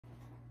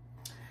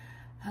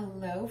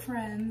Hello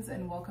friends,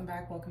 and welcome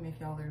back. Welcome if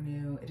y'all are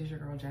new. It is your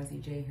girl Jazzy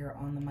J here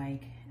on the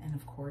mic, and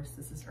of course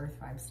this is Earth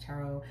Vibes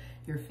Tarot,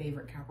 your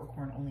favorite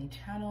Capricorn only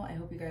channel. I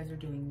hope you guys are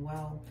doing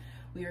well.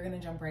 We are going to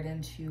jump right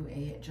into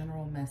a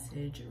general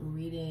message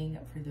reading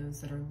for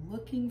those that are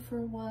looking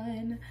for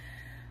one.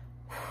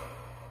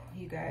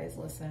 You guys,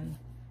 listen,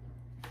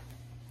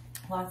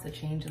 lots of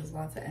changes,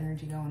 lots of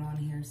energy going on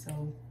here,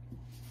 so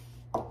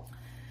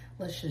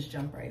let's just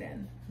jump right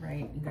in,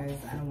 right? You guys,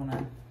 I don't want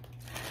to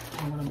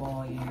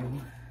ball you.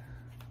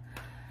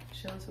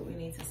 Show us what we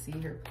need to see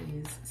here,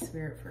 please.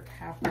 Spirit for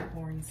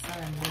Capricorn,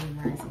 Sun, Moon,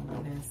 Rising,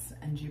 Venus,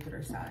 and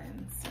Jupiter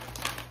signs.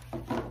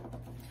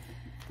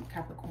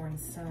 Capricorn,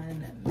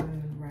 Sun,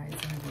 Moon,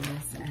 Rising,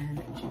 Venus,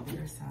 and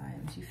Jupiter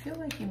signs. You feel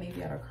like you may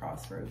be at a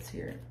crossroads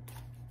here.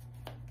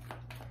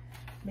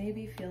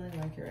 Maybe feeling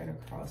like you're at a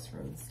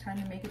crossroads. Time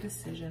to make a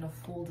decision, a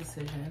full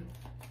decision.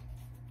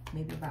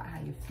 Maybe about how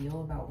you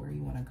feel, about where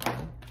you want to go.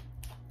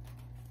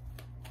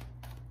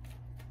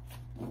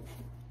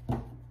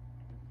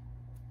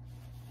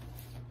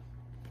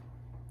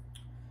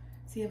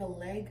 So you have a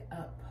leg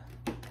up.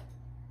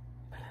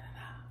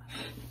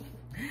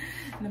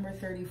 Number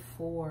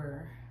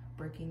 34,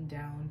 breaking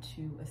down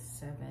to a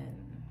 7.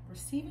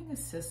 Receiving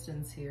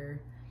assistance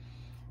here,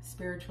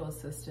 spiritual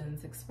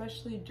assistance,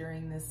 especially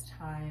during this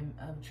time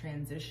of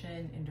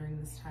transition and during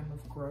this time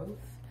of growth.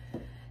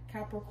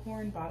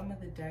 Capricorn, bottom of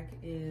the deck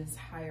is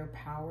higher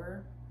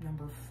power,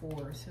 number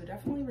 4. So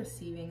definitely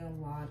receiving a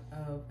lot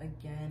of,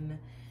 again,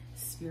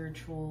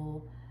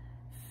 spiritual,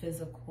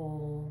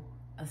 physical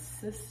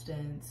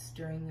assistance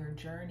during your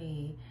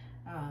journey,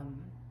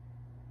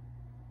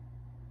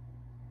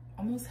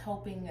 almost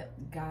helping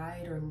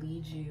guide or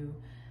lead you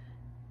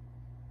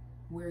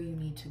where you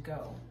need to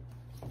go.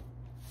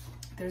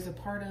 There's a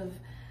part of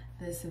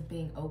this of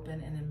being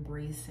open and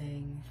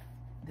embracing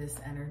this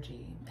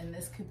energy, and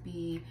this could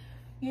be,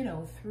 you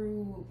know,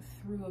 through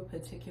a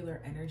particular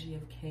energy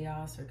of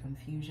chaos or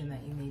confusion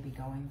that you may be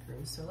going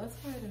through. So let's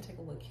go ahead and take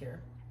a look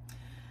here.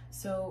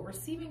 So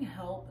receiving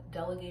help,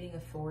 delegating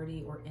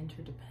authority, or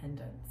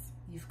interdependence.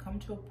 You've come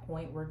to a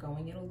point where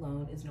going it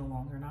alone is no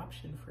longer an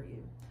option for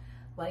you.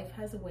 Life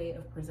has a way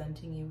of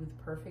presenting you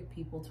with perfect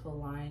people to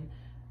align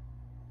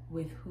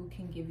with who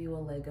can give you a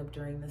leg up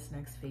during this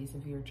next phase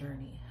of your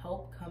journey.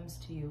 Help comes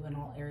to you in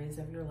all areas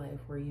of your life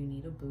where you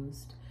need a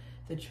boost.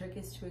 The trick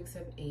is to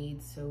accept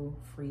aid so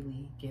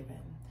freely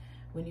given.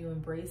 When you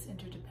embrace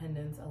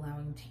interdependence,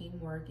 allowing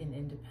teamwork and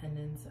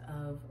independence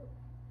of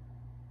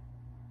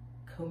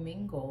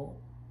commingle.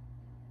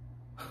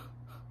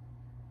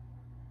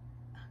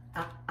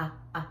 I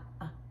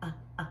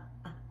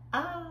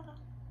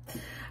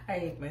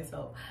hate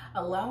myself.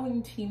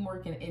 Allowing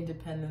teamwork and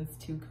independence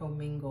to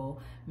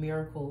commingle,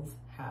 miracles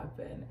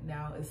happen.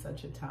 Now is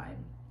such a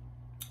time.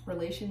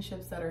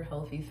 Relationships that are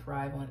healthy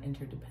thrive on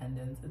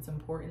interdependence. It's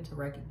important to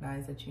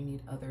recognize that you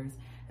need others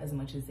as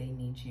much as they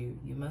need you.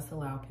 You must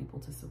allow people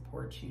to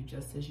support you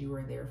just as you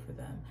are there for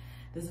them.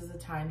 This is a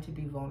time to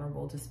be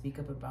vulnerable, to speak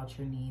up about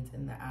your needs,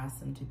 and to ask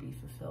them to be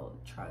fulfilled.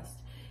 Trust.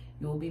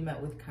 You will be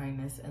met with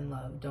kindness and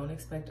love. Don't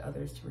expect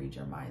others to read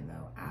your mind,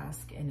 though.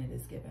 Ask, and it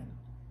is given.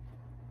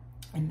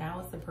 And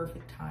now is the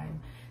perfect time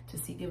to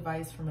seek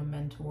advice from a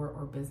mentor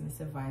or business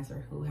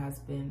advisor who has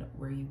been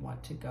where you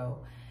want to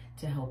go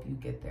to help you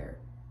get there.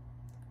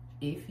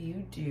 If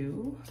you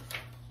do,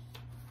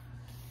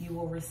 you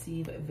will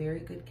receive very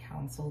good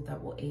counsel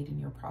that will aid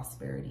in your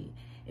prosperity.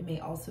 It may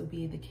also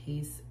be the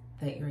case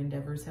that your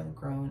endeavors have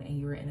grown and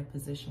you're in a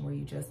position where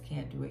you just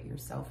can't do it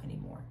yourself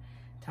anymore.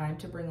 Time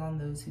to bring on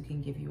those who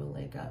can give you a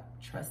leg up.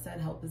 Trust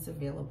that help is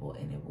available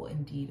and it will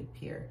indeed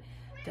appear.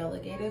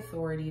 Delegate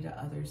authority to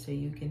others so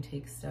you can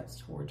take steps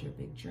towards your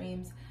big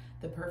dreams.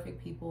 The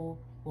perfect people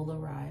will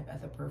arrive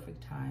at the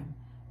perfect time,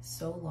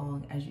 so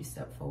long as you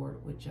step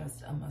forward with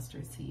just a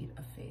mustard seed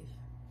of faith.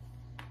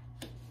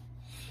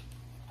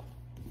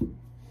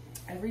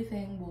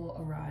 Everything will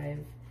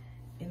arrive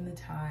in the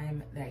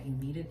time that you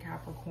needed,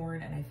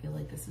 Capricorn, and I feel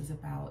like this is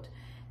about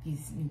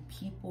these new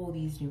people,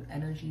 these new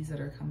energies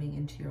that are coming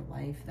into your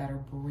life that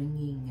are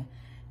bringing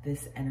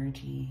this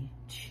energy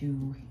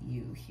to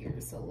you here.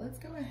 So let's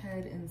go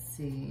ahead and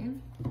see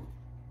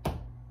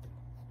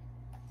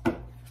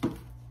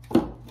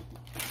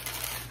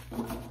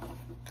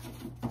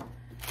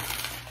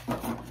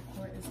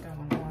what is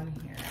going on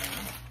here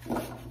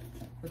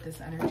with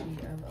this energy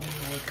of a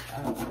leg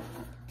up.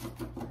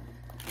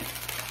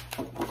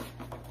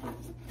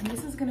 And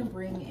this is going to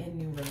bring in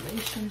new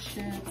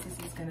relationships. This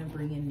is going to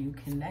bring in new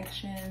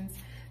connections.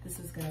 This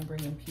is going to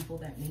bring in people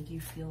that make you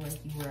feel like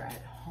you are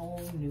at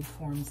home, new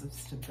forms of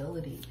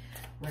stability,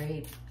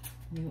 right?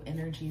 New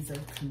energies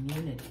of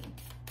community.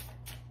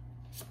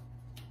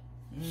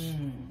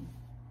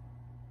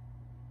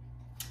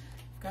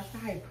 Got the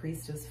High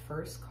Priestess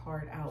first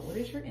card out. What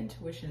is your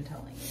intuition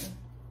telling you?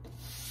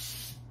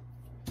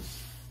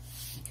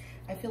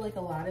 I feel like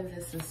a lot of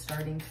this is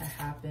starting to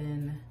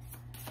happen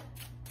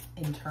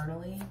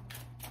internally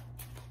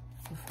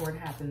before it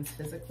happens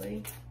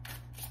physically.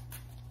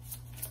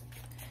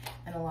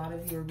 And a lot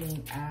of you are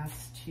being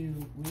asked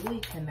to really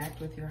connect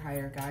with your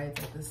higher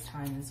guides at this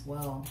time as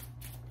well.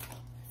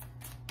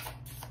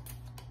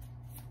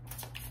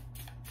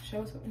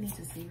 Show us what we need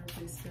to see here,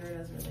 please, Spirit,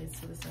 as it relates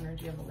to this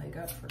energy of a leg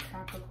up for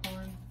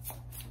Capricorn.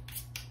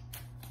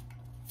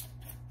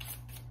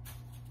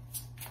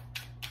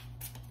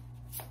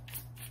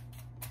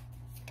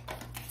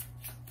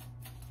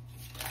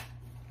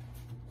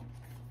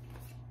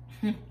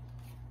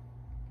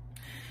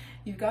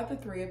 You've got the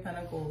Three of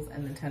Pentacles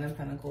and the Ten of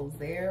Pentacles.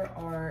 There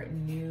are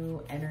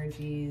new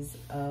energies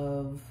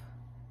of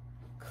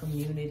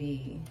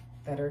community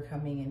that are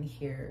coming in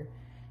here.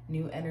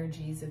 New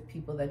energies of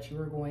people that you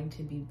are going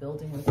to be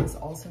building with. This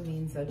also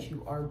means that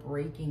you are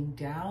breaking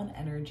down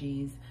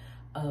energies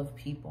of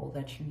people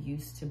that you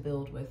used to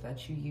build with,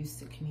 that you used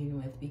to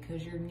commune with,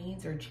 because your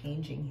needs are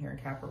changing here,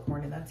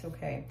 Capricorn, and that's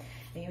okay.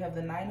 And you have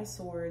the Nine of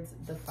Swords,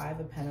 the Five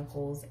of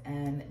Pentacles,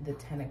 and the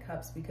Ten of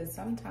Cups, because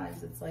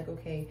sometimes it's like,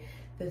 okay,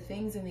 the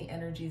things and the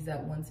energies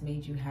that once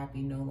made you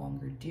happy no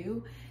longer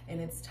do, and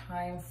it's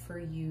time for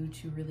you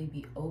to really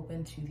be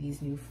open to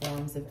these new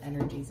forms of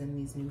energies and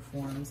these new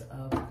forms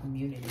of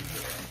community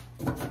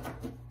here.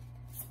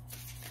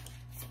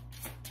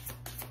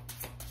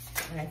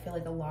 And I feel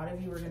like a lot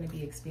of you are going to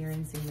be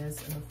experiencing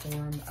this in the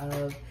form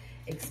of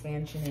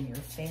expansion in your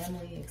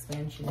family,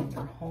 expansion in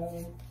your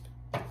home.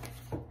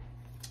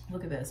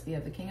 Look at this. We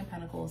have the King of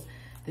Pentacles,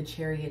 the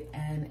Chariot,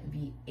 and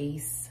the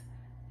Ace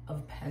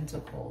of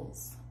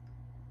Pentacles.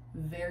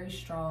 Very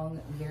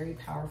strong, very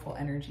powerful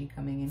energy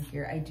coming in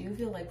here. I do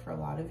feel like for a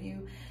lot of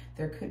you,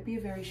 there could be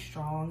a very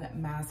strong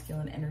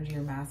masculine energy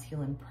or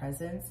masculine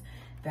presence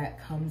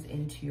that comes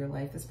into your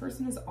life. This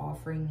person is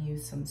offering you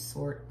some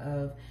sort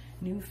of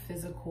new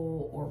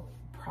physical or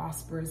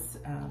prosperous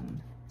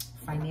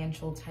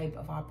financial type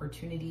of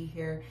opportunity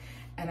here.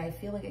 And I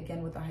feel like,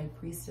 again, with the High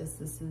Priestess,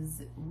 this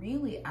is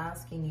really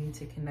asking you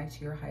to connect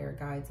to your higher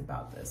guides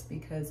about this,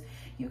 because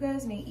you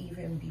guys may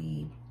even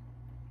be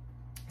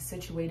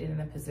situated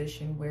in a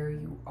position where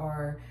you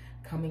are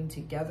coming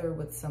together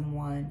with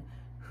someone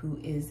who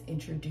is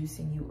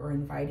introducing you or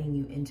inviting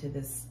you into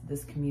this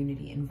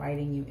community,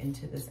 inviting you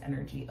into this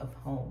energy of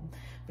home.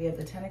 We have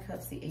the Ten of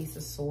Cups, the Ace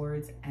of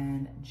Swords,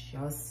 and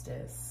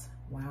Justice.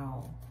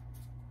 Wow.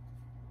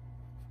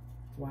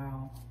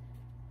 Wow.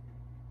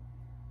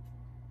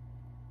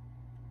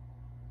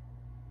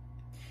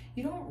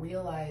 You don't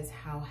realize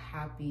how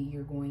happy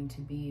you're going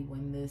to be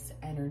when this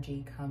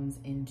energy comes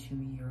into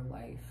your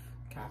life,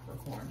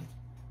 Capricorn.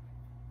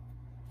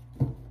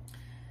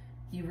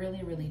 You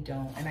really, really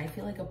don't. And I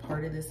feel like a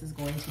part of this is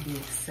going to be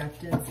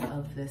acceptance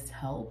of this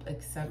help,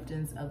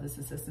 acceptance of this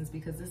assistance,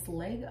 because this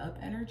leg up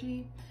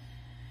energy,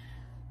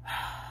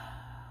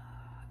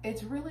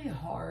 it's really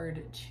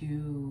hard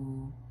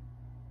to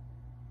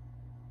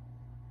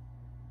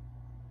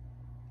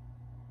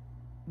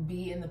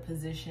be in the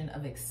position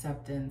of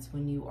acceptance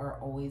when you are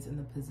always in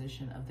the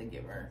position of the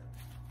giver.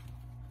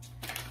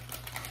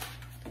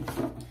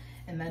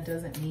 And that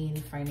doesn't mean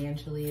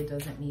financially, it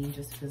doesn't mean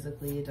just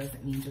physically, it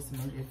doesn't mean just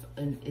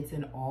emotionally, it's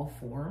in all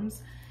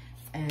forms.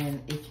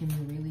 And it can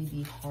really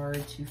be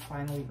hard to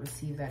finally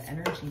receive that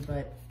energy.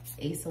 But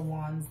Ace of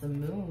Wands, the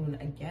Moon,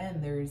 again,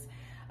 there's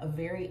a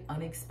very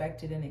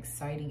unexpected and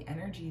exciting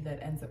energy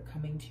that ends up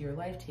coming to your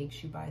life,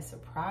 takes you by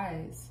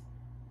surprise.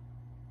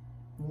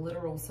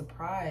 Literal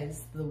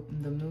surprise. The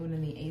Moon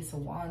and the Ace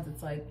of Wands,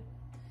 it's like,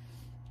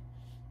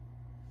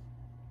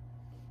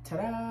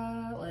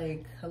 ta-da,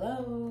 like,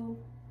 hello.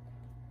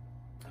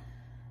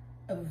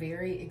 A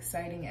very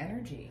exciting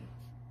energy.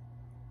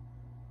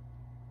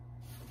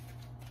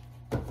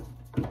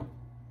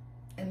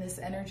 And this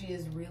energy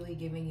is really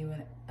giving you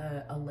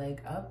a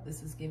leg up.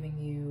 This is giving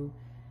you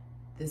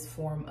this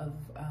form of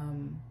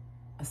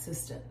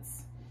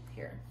assistance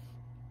here.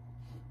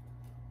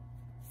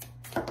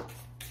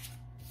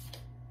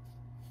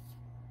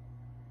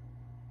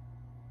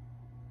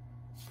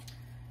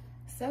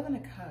 Seven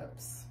of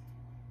Cups.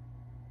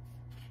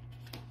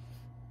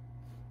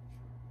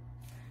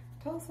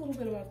 Tell us a little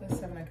bit about this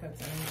Seven of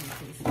Cups energy,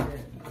 please,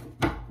 Spirit.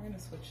 We're going to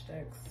switch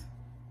decks.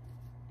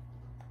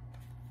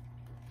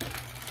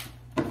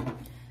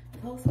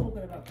 Tell us a little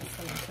bit about the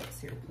Seven of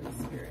Cups here, please,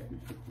 Spirit.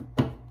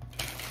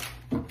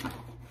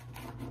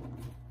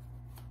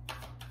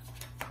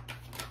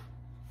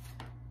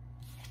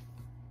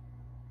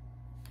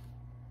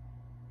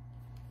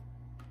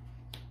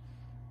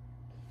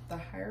 The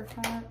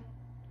Hierophant.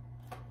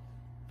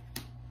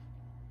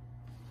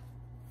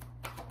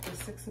 The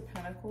Six of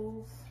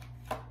Pentacles.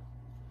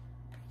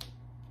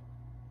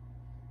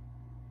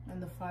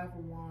 And the Five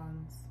of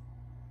Wands.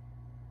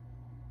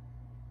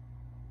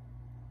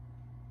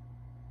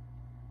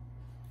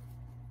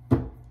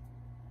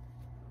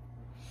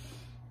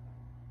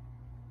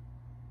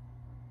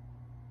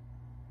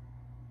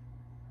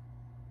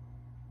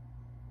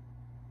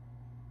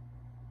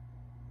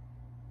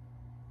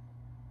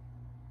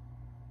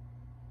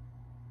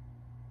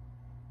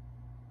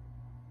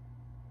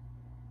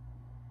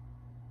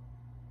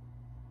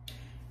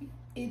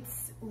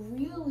 It's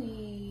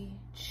really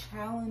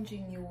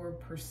challenging your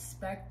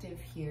perspective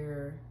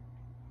here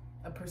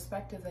a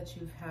perspective that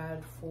you've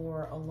had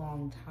for a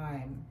long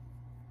time,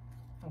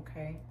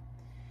 okay?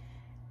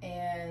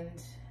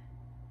 And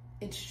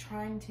it's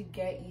trying to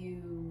get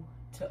you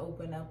to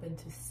open up and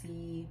to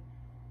see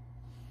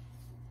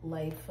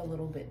life a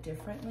little bit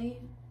differently.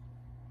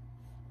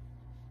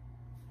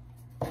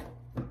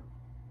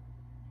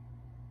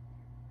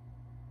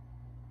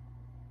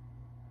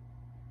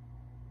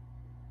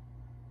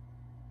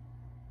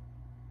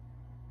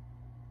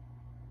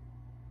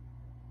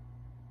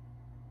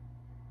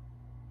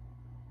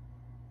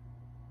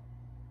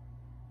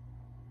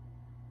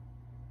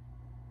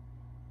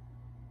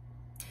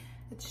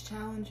 It's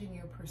challenging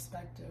your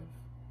perspective,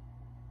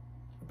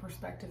 a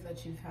perspective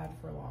that you've had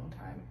for a long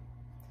time,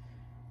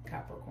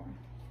 Capricorn.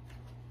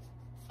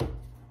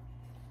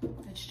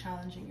 It's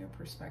challenging your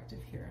perspective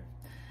here.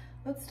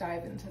 Let's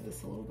dive into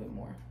this a little bit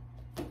more.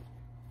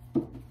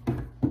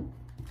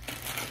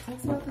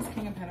 Talks about this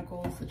King of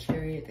Pentacles, the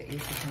Chariot, the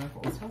Ace of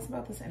Pentacles. Tell us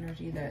about this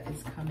energy that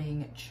is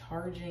coming,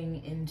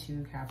 charging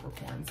into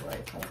Capricorn's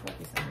life. Tell us about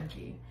this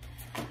energy.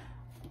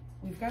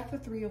 We've got the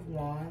Three of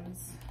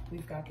Wands,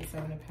 we've got the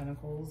Seven of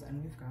Pentacles,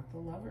 and we've got the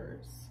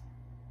Lovers.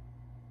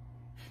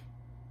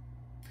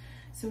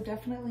 So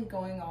definitely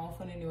going off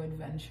on a new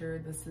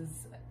adventure. This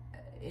is,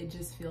 it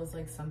just feels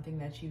like something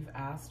that you've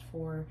asked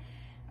for.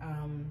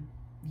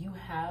 You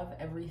have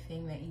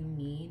everything that you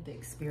need, the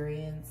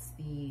experience,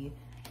 the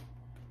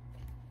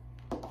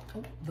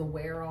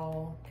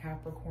wear-all,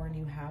 Capricorn.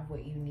 You have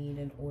what you need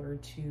in order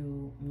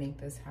to make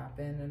this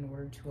happen, in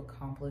order to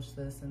accomplish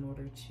this, in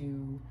order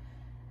to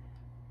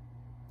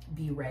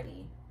be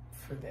ready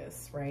for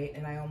this, right?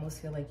 And I almost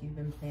feel like you've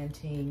been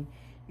planting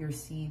your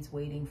seeds,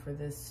 waiting for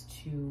this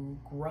to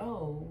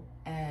grow,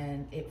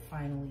 and it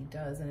finally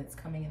does. And it's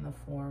coming in the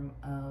form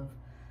of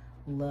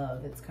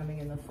love. It's coming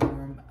in the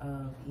form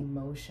of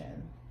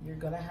emotion. You're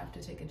gonna have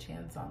to take a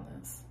chance on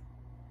this.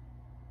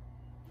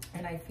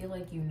 And I feel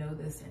like you know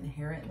this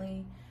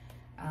inherently.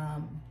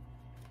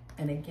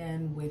 And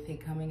again, with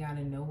it coming out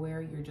of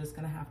nowhere, you're just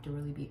gonna have to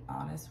really be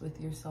honest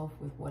with yourself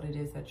with what it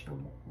is that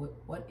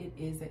what it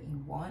is that you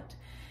want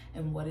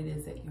and what it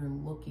is that you're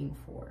looking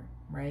for,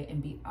 right?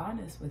 And be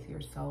honest with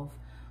yourself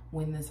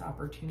when this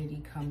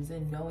opportunity comes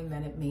in, knowing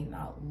that it may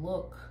not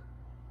look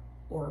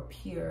or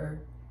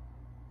appear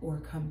or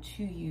come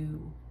to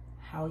you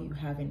how you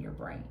have in your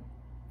brain.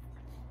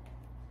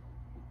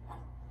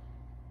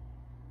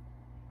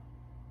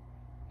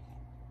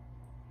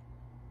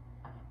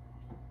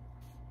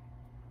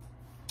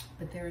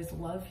 But there is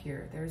love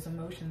here, there's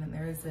emotion, and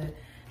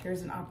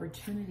there's an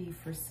opportunity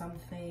for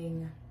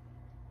something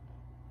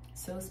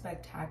so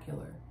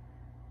spectacular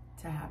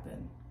to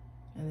happen.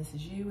 And this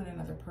is you and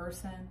another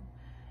person,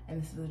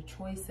 and this is a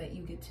choice that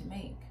you get to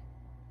make.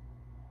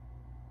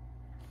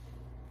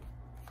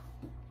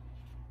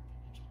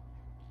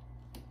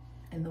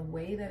 And the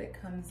way that it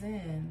comes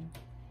in,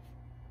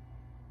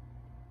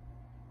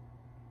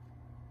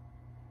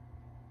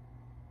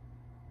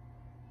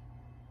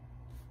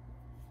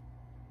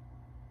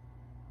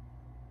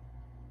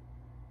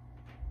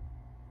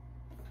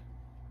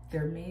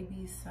 there may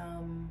be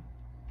some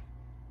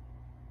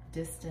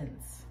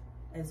distance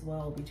as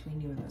well between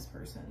you and this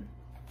person.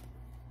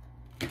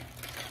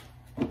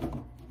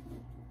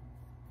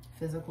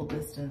 Physical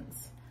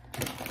distance.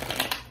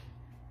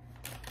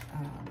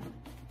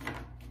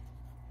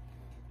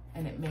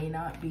 And it may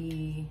not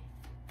be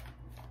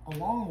a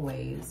long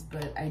ways,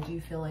 but I do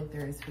feel like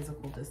there is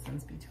physical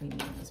distance between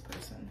you and this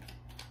person.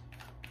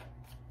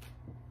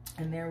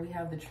 And there we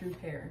have the true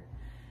pair,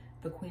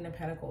 the Queen of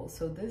Pentacles.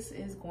 So this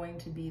is going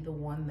to be the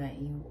one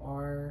that you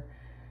are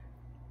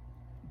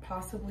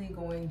possibly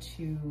going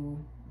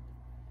to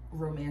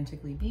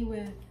romantically be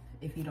with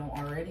if you don't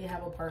already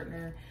have a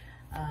partner.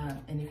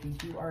 And if you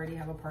do already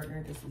have a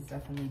partner, this is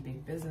definitely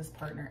big business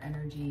partner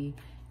energy,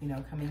 you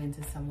know, coming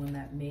into someone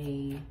that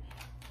may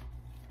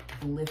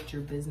lift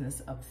your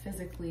business up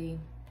physically.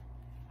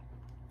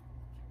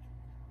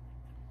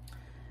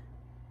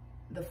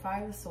 The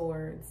Five of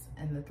Swords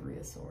and the Three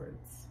of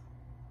Swords.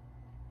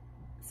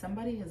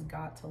 Somebody has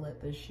got to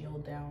let this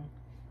shield down.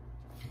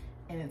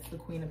 And it's the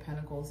Queen of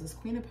Pentacles. This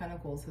Queen of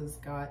Pentacles has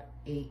got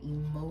a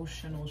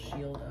emotional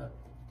shield up.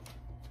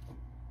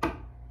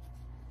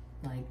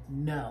 Like,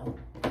 no,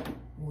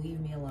 leave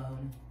me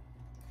alone.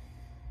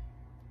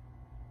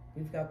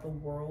 We've got the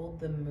World,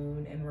 the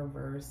Moon in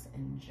reverse,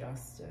 and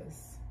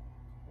Justice.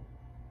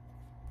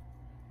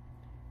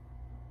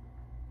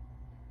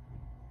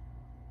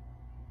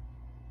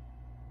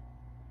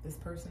 This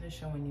person is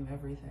showing you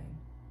everything.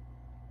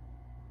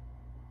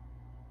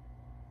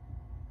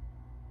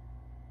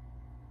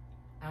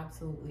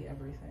 Absolutely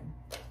everything.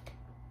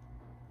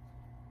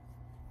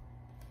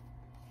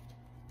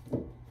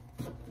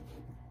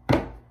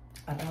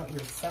 About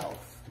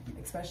yourself,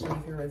 especially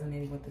if you're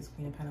resonating with this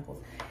Queen of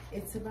Pentacles.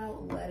 It's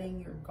about letting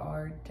your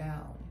guard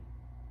down.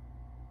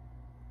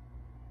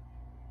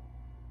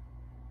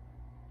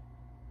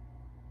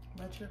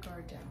 Let your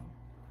guard down.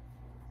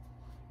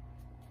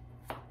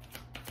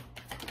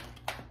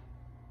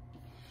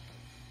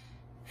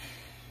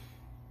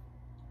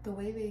 The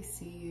way they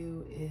see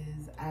you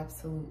is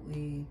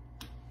absolutely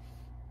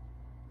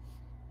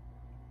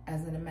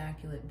as an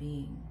immaculate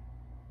being.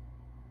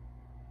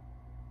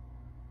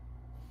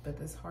 But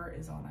this heart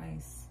is on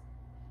ice.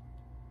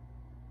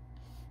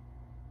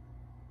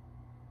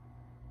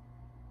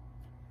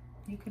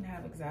 You can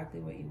have exactly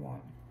what you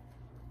want.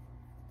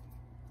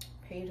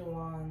 Page of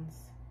Wands,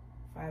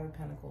 Five of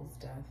Pentacles,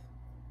 Death.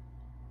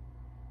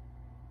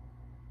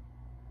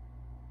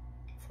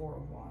 Four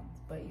of Wands.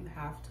 But you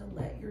have to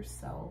let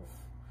yourself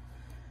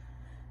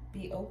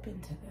be open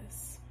to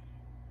this.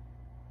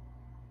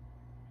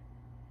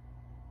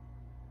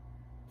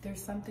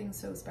 There's something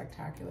so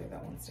spectacular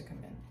that wants to come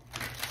in.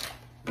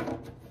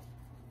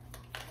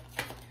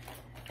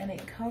 And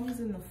it comes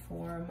in the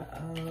form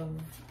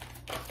of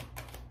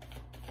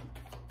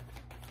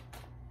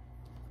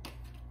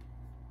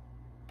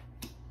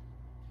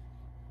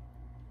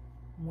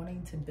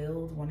wanting to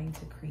build, wanting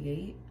to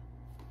create.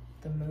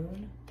 The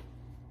Moon.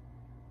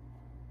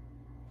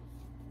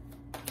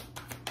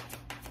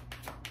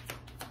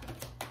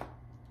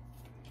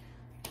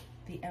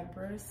 The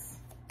Empress.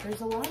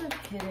 There's a lot of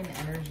hidden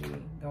energy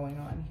going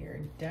on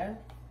here. Death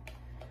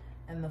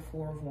and the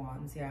Four of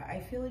Wands. Yeah, I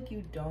feel like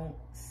you don't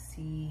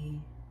see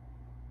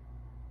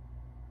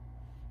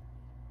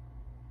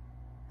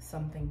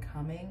something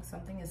coming.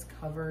 Something is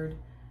covered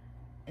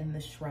in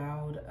the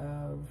shroud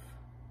of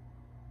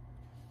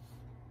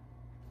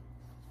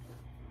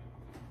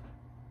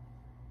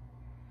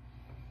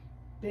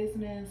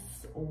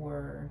business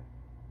or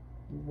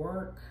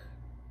work.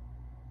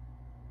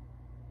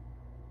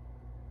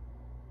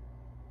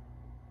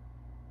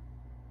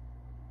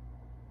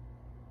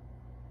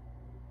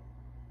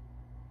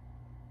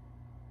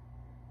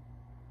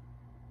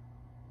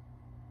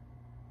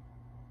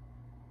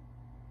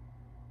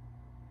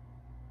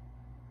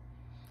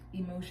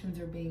 Emotions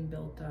are being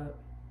built up.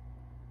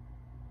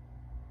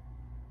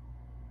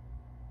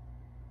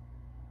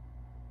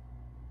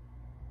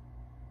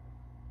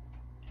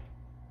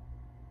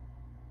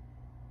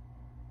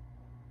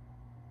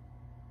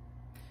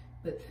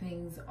 But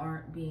things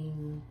aren't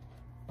being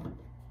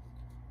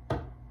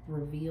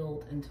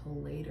revealed until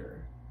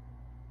later.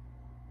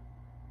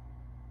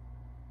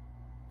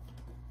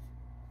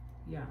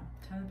 Yeah,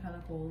 Ten of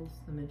Pentacles,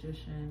 the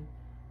Magician,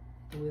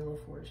 the Wheel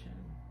of Fortune.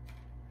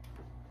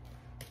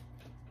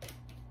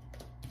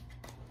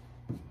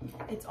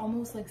 It's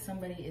almost like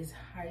somebody is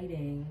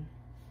hiding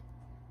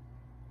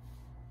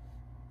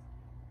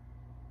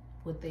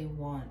what they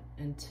want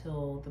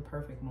until the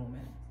perfect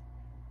moment.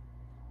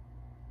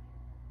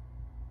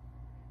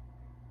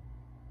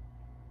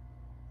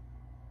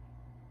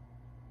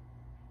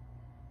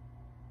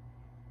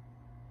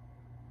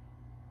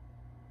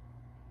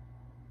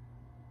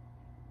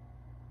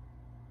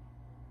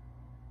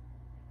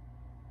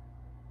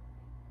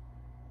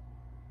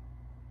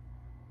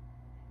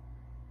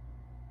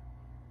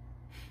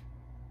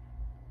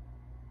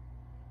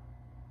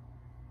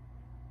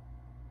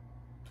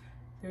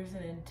 There's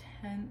an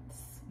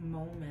intense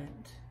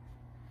moment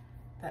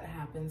that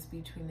happens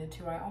between the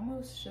two. I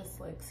almost just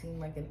like seeing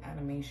like an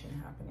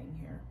animation happening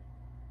here.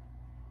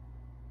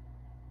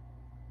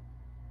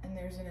 And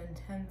there's an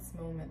intense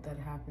moment that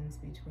happens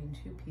between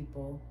two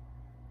people,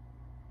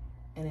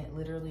 and it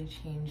literally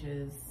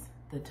changes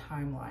the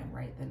timeline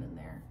right then and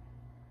there.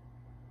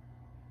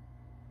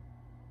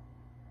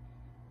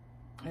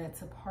 And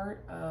it's a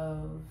part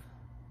of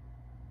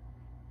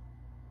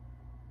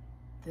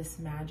this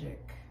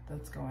magic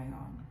that's going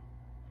on,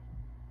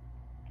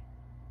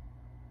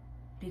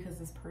 because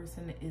this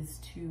person is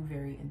too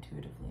very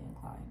intuitively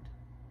inclined.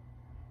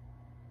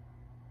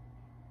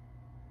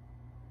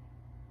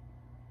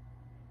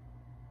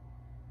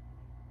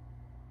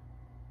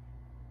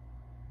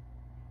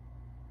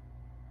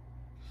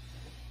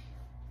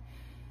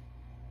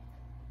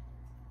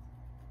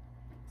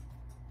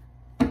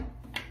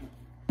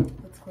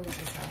 Let's close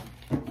this out.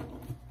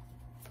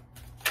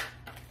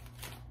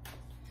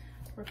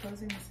 We're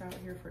closing this out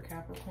here for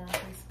Capricorn,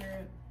 please,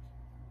 Spirit.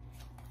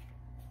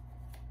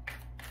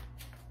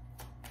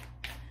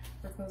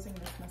 We're closing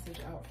this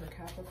message out for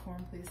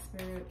Capricorn, please,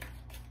 Spirit.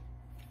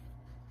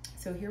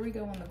 So here we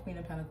go on the Queen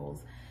of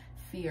Pentacles.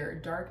 Fear,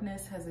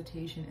 darkness,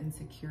 hesitation,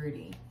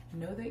 insecurity.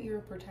 Know that you're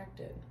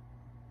protected.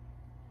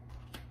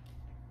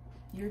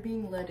 You're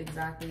being led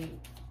exactly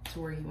to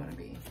where you want to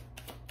be.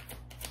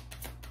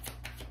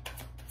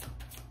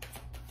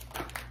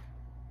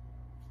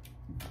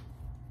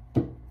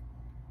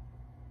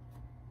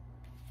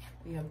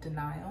 We have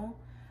denial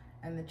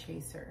and the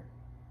chaser.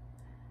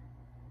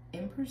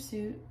 In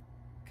pursuit,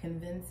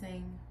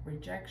 convincing,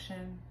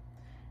 rejection,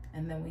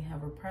 and then we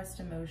have repressed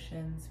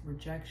emotions,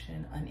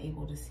 rejection,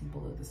 unable to see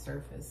below the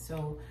surface.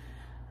 So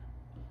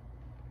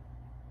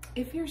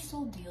if you're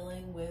still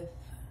dealing with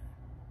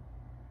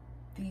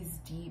these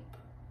deep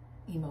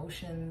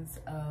emotions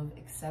of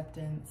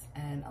acceptance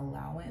and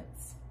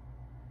allowance,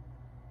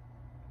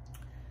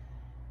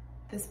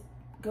 this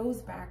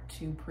goes back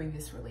to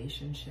previous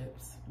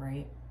relationships,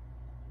 right?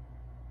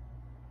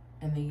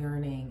 And the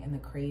yearning and the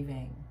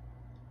craving.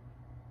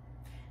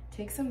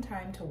 Take some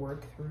time to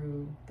work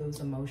through those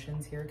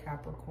emotions here,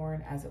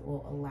 Capricorn, as it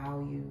will allow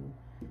you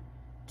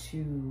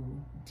to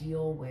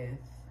deal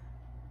with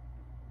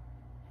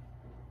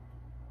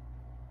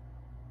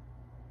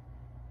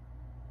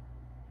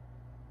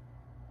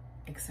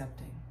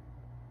accepting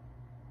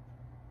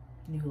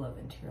new love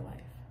into your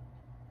life.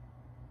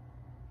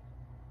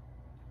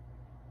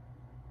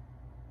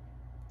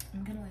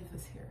 I'm gonna leave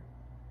this here.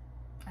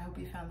 I hope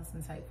you found this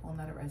insightful and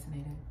that it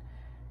resonated.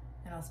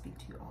 And I'll speak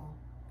to you all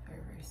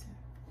very, very soon.